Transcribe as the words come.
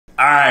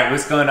All right,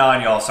 what's going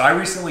on, y'all? So I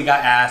recently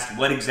got asked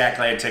what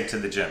exactly I take to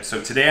the gym.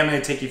 So today I'm going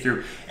to take you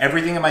through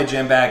everything in my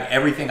gym bag,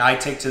 everything I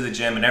take to the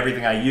gym, and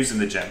everything I use in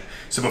the gym.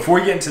 So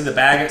before we get into the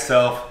bag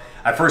itself,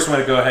 I first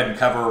want to go ahead and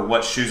cover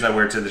what shoes I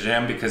wear to the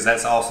gym, because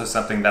that's also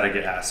something that I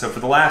get asked. So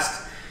for the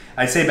last,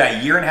 I'd say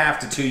about 1.5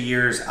 to 2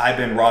 years, I've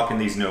been rocking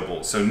these No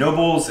Bulls. So No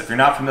Bulls, if you're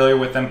not familiar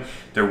with them,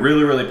 they're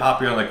really, really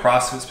popular in the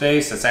CrossFit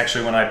space. That's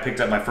actually when I picked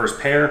up my first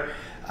pair,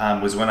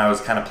 was when I was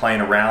kind of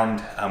playing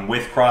around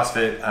with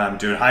CrossFit,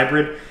 doing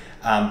hybrid.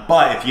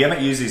 But if you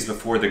haven't used these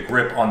before, the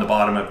grip on the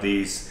bottom of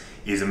these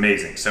is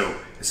amazing. So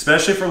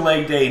especially for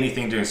leg day,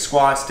 anything doing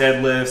squats,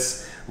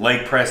 deadlifts,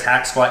 leg press,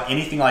 hack squat,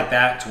 anything like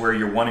that to where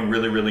you're wanting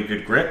really, really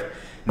good grip,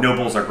 No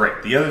Bulls are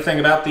great. The other thing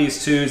about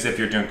these too is if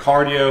you're doing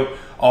cardio,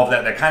 all of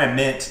that, they're kind of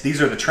meant,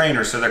 these are the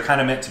trainers, so they're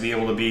kind of meant to be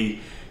able to be,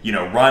 you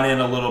know, run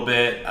in a little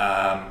bit,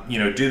 you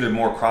know, do the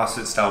more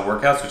CrossFit style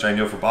workouts, which I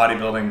know for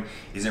bodybuilding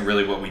isn't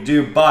really what we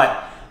do,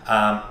 but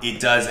it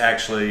does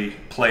actually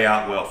play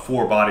out well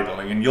for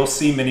bodybuilding. And you'll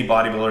see many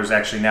bodybuilders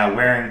actually now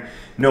wearing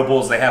No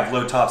Bulls. They have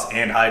low tops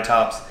and high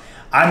tops.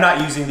 I'm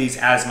not using these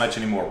as much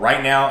anymore.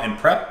 Right now in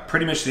prep,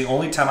 pretty much the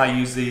only time I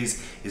use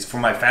these is for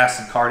my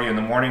fasted cardio in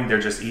the morning. They're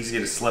just easy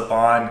to slip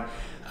on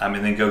and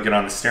then go get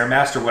on the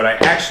Stairmaster. What I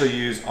actually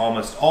use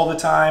almost all the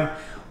time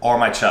are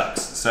my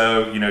Chucks.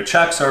 So, you know,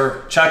 Chucks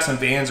and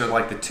Vans are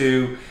like the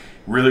two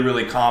really,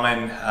 really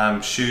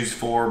common shoes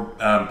for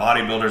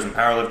bodybuilders and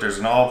powerlifters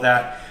and all of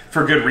that,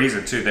 for good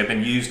reason too. They've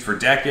been used for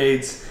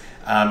decades,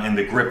 and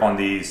the grip on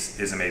these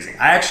is amazing.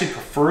 I actually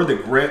prefer the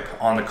grip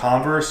on the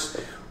Converse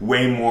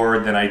way more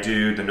than I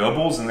do the No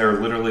Bulls, and they're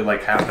literally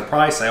like half the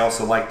price. I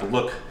also like the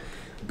look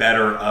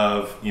better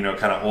of, you know,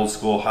 kind of old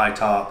school high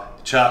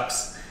top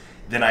Chucks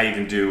than I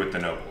even do with the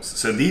No Bulls.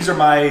 So these are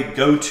my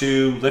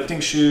go-to lifting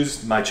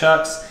shoes, my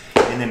Chucks,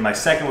 and then my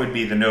second would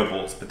be the No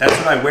Bulls. But that's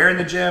what I wear in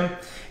the gym.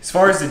 As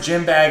far as the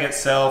gym bag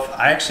itself,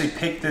 I actually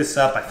picked this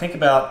up, I think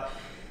about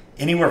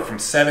anywhere from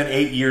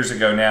 7-8 years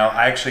ago now.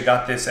 I actually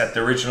got this at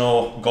the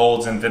original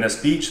Golds in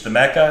Venice Beach, the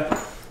Mecca.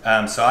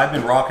 So I've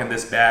been rocking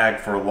this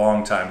bag for a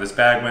long time. This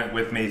bag went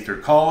with me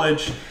through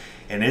college,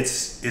 and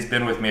it's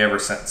been with me ever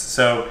since.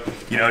 So,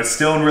 you know, it's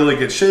still in really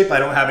good shape. I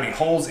don't have any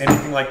holes,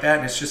 anything like that.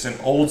 And it's just an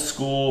old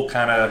school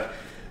kind of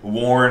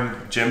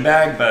worn gym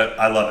bag, but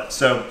I love it.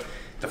 So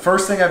the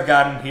first thing I've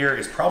gotten here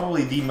is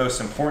probably the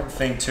most important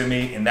thing to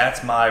me, and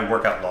that's my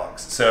workout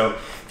logs. So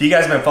if you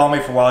guys have been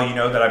following me for a while, you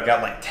know that I've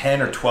got like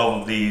 10 or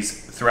 12 of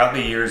these throughout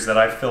the years that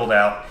I've filled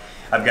out.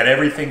 I've got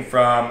everything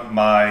from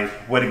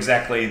what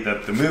exactly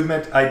the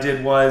movement I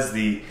did was,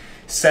 the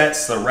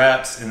sets, the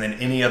reps, and then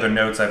any other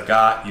notes I've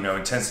got, you know,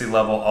 intensity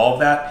level, all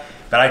of that.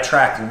 But I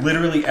track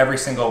literally every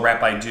single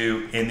rep I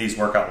do in these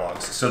workout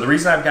logs. So the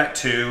reason I've got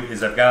two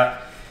is I've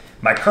got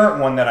my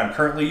current one that I'm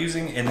currently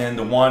using, and then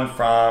the one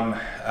from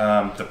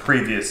the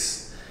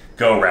previous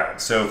go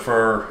round. So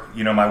for,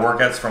 you know, my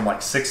workouts from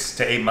like 6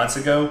 to 8 months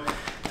ago,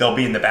 they'll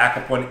be in the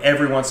backup one.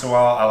 Every once in a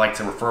while, I like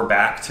to refer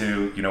back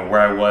to, you know, where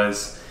I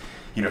was,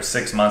 you know,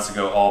 6 months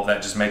ago, all of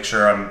that, just make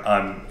sure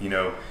I'm you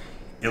know,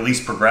 at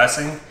least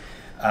progressing.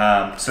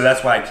 So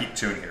that's why I keep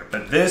two in here.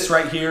 But this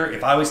right here,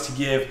 if I was to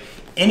give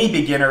any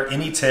beginner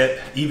any tip,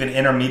 even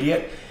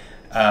intermediate,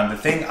 the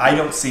thing I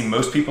don't see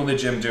most people in the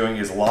gym doing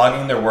is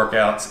logging their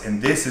workouts,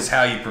 and this is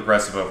how you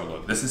progressive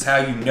overload. This is how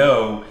you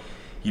know,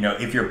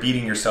 if you're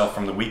beating yourself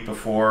from the week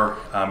before,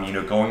 you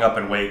know, going up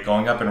in weight,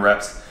 going up in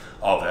reps,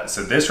 all of that.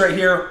 So this right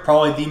here,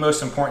 probably the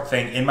most important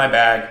thing in my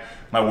bag,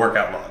 my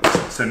workout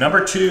logs. So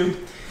number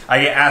two,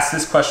 I get asked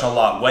this question a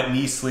lot: what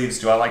knee sleeves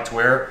do I like to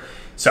wear?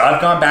 So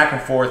I've gone back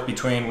and forth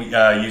between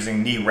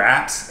using knee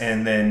wraps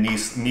and then knee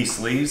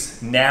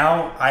sleeves.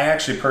 Now, I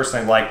actually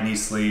personally like knee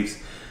sleeves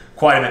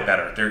quite a bit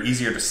better. They're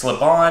easier to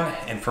slip on,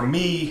 and for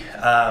me,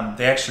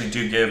 they actually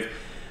do give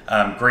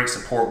great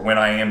support when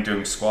I am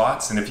doing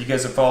squats. And if you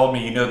guys have followed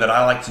me, you know that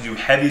I like to do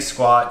heavy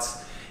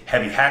squats,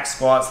 heavy hack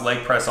squats,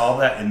 leg press, all of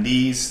that, and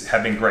these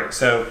have been great.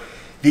 So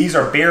these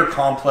are Bear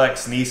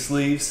Complex knee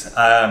sleeves.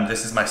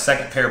 This is my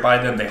second pair by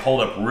them. They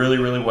hold up really,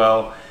 really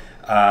well,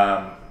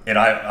 and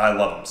I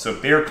love them. So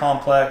Bear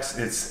Complex,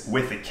 it's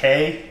with a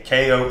K,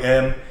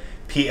 K-O-M-P-L-E-X,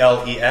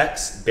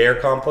 Bear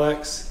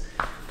Complex.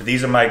 But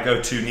these are my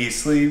go-to knee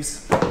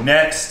sleeves.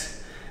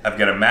 Next, I've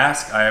got a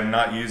mask. I have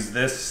not used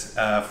this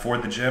for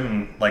the gym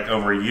in like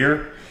over a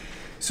year.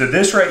 So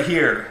this right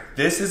here,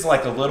 this is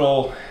like a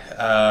little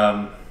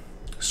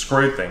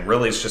screw thing.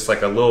 Really, it's just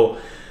like a little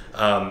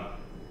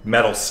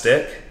metal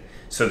stick.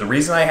 So the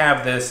reason I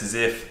have this is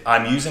if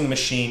I'm using a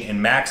machine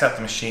and max out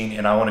the machine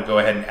and I want to go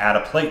ahead and add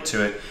a plate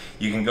to it,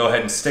 you can go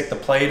ahead and stick the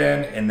plate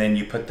in, and then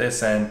you put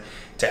this in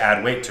to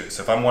add weight to it.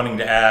 So if I'm wanting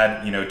to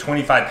add, you know,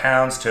 25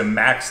 pounds to a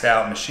maxed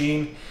out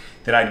machine,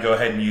 then I'd go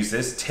ahead and use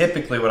this.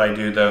 Typically what I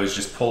do though is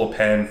just pull a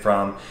pen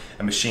from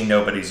a machine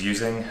nobody's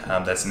using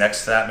that's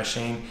next to that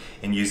machine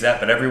and use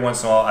that. But every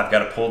once in a while I've got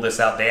to pull this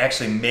out. They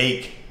actually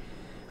make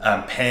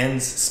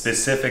pens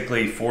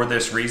specifically for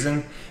this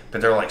reason,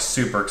 but they're like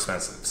super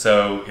expensive.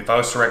 So if I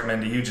was to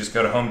recommend to you, just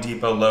go to Home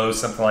Depot,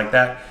 Lowe's, something like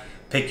that,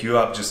 pick you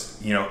up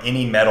just, you know,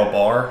 any metal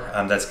bar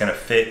that's gonna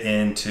fit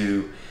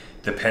into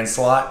the pin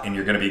slot and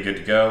you're gonna be good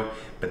to go.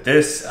 But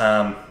this,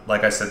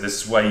 like I said,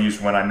 this is what I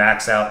use when I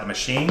max out the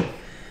machine.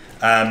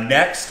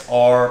 Next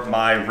are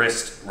my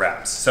wrist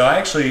wraps. So I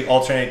actually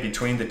alternate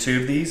between the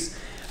two of these.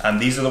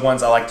 These are the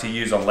ones I like to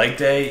use on leg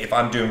day. If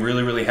I'm doing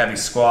really, really heavy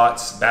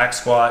squats, back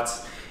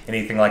squats,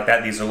 anything like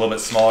that, these are a little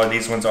bit smaller.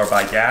 These ones are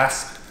by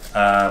gasp.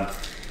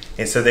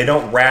 And so they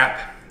don't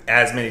wrap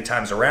as many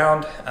times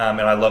around,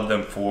 and I love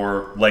them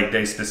for leg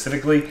day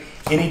specifically.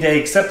 Any day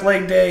except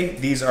leg day,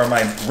 these are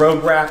my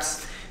rogue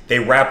wraps. They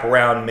wrap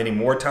around many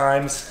more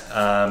times,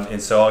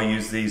 and so I'll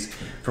use these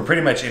for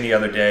pretty much any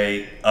other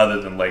day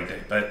other than leg day.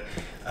 But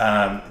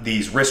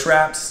these wrist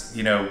wraps,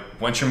 you know,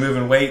 once you're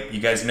moving weight, you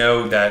guys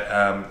know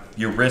that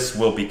your wrists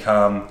will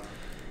become,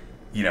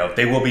 you know,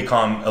 they will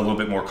become a little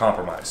bit more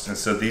compromised. And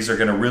so these are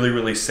gonna really,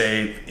 really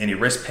save any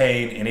wrist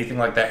pain, anything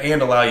like that,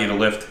 and allow you to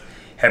lift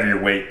heavier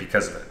weight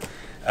because of it.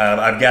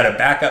 I've got a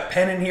backup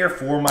pen in here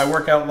for my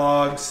workout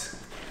logs.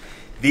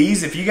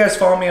 These, if you guys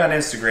follow me on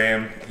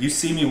Instagram, you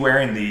see me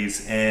wearing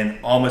these in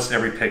almost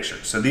every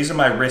picture. So these are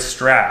my wrist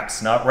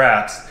straps, not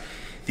wraps.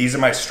 These are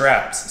my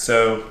straps.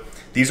 So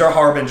these are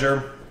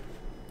Harbinger.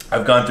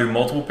 I've gone through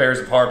multiple pairs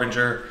of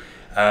Harbinger.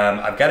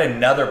 I've got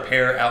another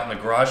pair out in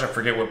the garage. I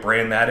forget what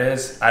brand that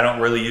is. I don't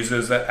really use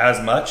those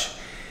as much.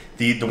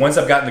 The ones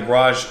I've got in the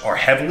garage are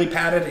heavily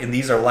padded, and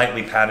these are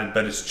lightly padded,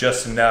 but it's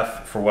just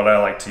enough for what I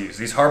like to use.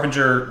 These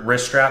Harbinger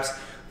wrist straps,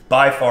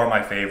 by far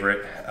my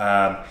favorite.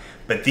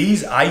 But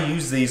these, I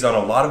use these on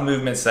a lot of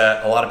movements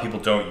that a lot of people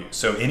don't use.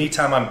 So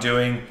anytime I'm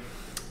doing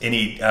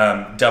any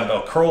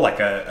dumbbell curl, like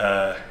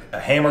a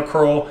hammer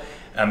curl,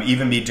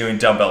 even me doing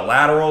dumbbell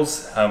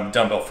laterals,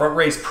 dumbbell front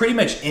raise, pretty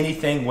much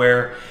anything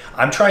where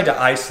I'm trying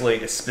to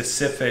isolate a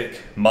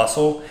specific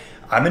muscle,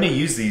 I'm gonna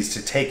use these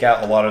to take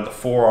out a lot of the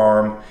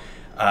forearm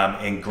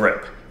and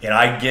grip. And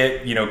I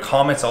get, you know,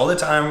 comments all the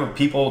time of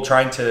people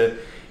trying to,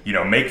 you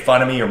know, make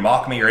fun of me or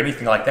mock me or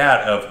anything like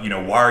that of, you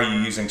know, why are you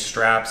using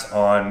straps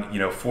on, you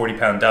know,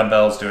 40-pound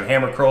dumbbells doing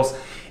hammer curls?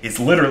 It's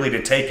literally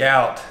to take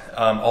out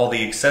all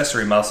the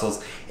accessory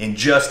muscles and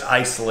just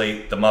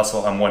isolate the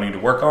muscle I'm wanting to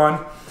work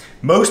on.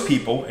 Most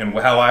people, and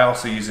how I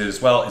also use it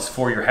as well, is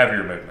for your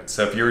heavier movements.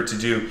 So if you were to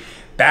do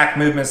back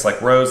movements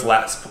like rows,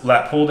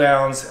 lat pull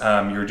downs,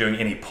 you're doing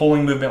any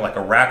pulling movement like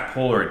a rack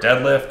pull or a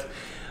deadlift,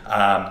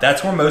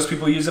 that's where most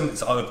people use them.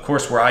 It's of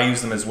course where I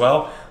use them as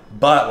well.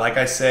 But like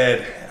I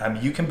said,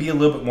 you can be a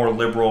little bit more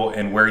liberal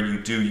in where you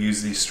do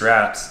use these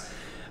straps,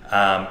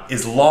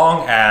 as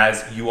long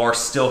as you are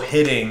still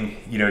hitting,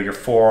 you know, your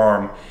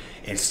forearm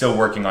and still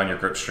working on your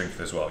grip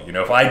strength as well. You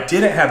know, if I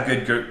didn't have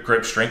good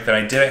grip strength and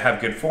I didn't have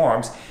good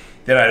forearms,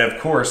 then I'd of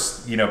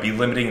course, you know, be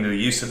limiting the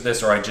use of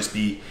this, or I'd just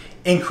be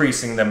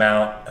increasing the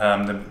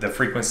amount, the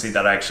frequency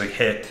that I actually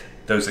hit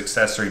those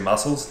accessory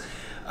muscles.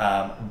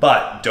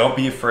 But don't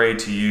be afraid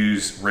to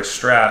use wrist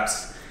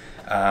straps,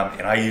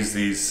 and I use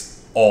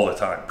these all the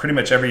time. Pretty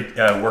much every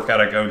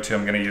workout I go to,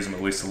 I'm gonna use them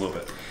at least a little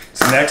bit.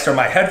 So next are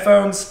my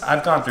headphones.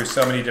 I've gone through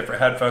so many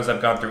different headphones.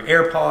 I've gone through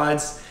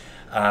AirPods.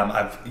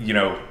 I've, you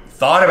know,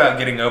 thought about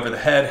getting over the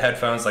head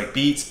headphones like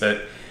Beats,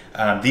 but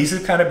these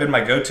have kind of been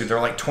my go-to. They're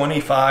like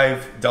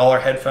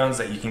 $25 headphones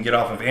that you can get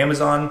off of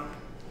Amazon.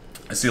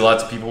 I see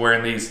lots of people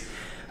wearing these.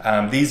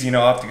 These, you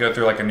know, I'll have to go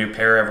through like a new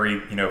pair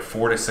every, you know,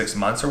 4 to 6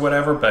 months or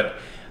whatever, but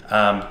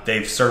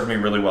they've served me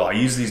really well. I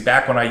used these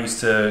back when I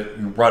used to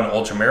run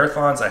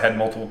ultramarathons. I had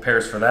multiple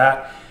pairs for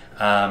that.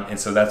 And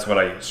so that's what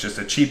I use. Just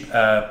a cheap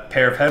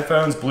pair of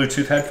headphones,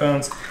 Bluetooth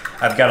headphones.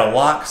 I've got a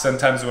lock.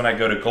 Sometimes when I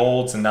go to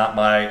Gold's and not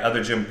my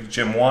other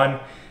gym one,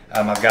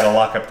 I've got to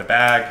lock up the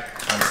bag.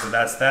 So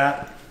that's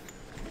that.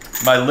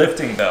 My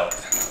lifting belt.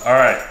 All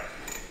right.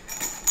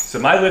 So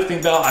my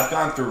lifting belt, I've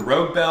gone through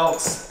Rogue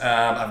belts.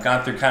 I've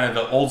gone through kind of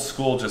the old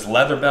school, just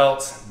leather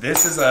belts.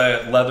 This is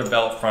a leather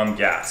belt from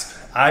Gasp.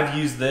 I've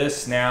used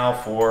this now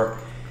for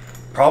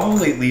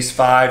probably at least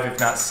 5, if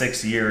not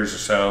 6 years or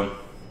so.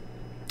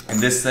 And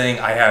this thing,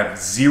 I have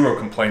zero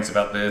complaints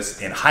about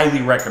this and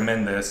highly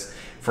recommend this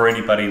for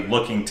anybody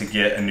looking to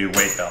get a new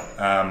weight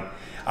belt.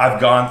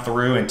 I've gone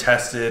through and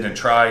tested and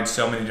tried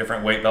so many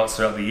different weight belts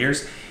throughout the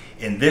years.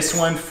 And this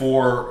one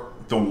for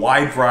the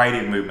wide variety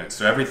of movements.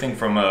 So everything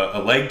from a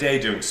leg day,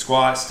 doing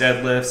squats,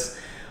 deadlifts,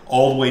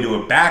 all the way to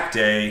a back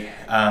day.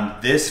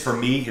 This for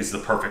me is the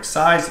perfect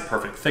size, the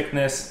perfect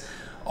thickness,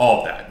 all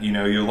of that. You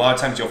know, a lot of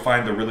times you'll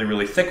find the really,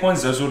 really thick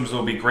ones. Those ones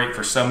will be great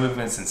for some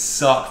movements and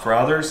suck for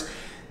others.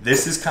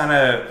 This is kind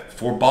of,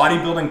 for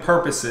bodybuilding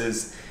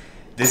purposes,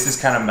 this is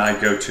kind of my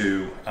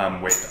go-to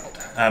weight belt.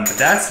 But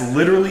that's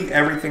literally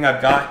everything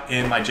I've got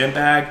in my gym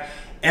bag.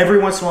 Every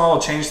once in a while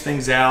I'll change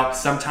things out.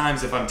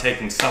 Sometimes if I'm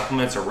taking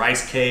supplements or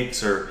rice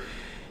cakes or,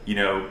 you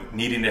know,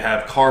 needing to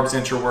have carbs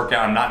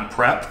intra-workout, I'm not in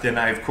prep, then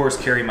I of course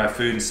carry my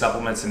food and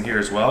supplements in here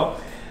as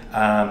well.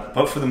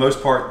 But for the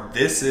most part,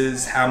 this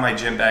is how my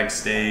gym bag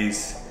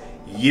stays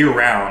year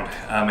round,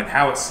 and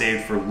how it's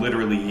stayed for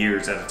literally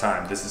years at a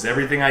time. This is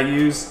everything I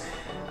use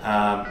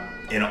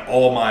in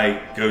all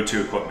my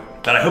go-to equipment.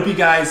 But I hope you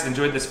guys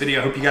enjoyed this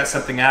video. I hope you got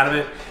something out of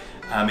it.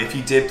 If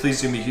you did,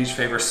 please do me a huge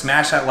favor.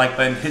 Smash that like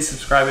button, hit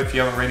subscribe if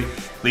you haven't already.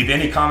 Leave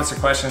any comments or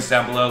questions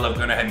down below. Love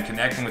going ahead and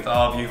connecting with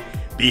all of you.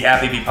 Be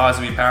happy, be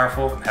positive, be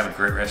powerful, and have a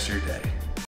great rest of your day.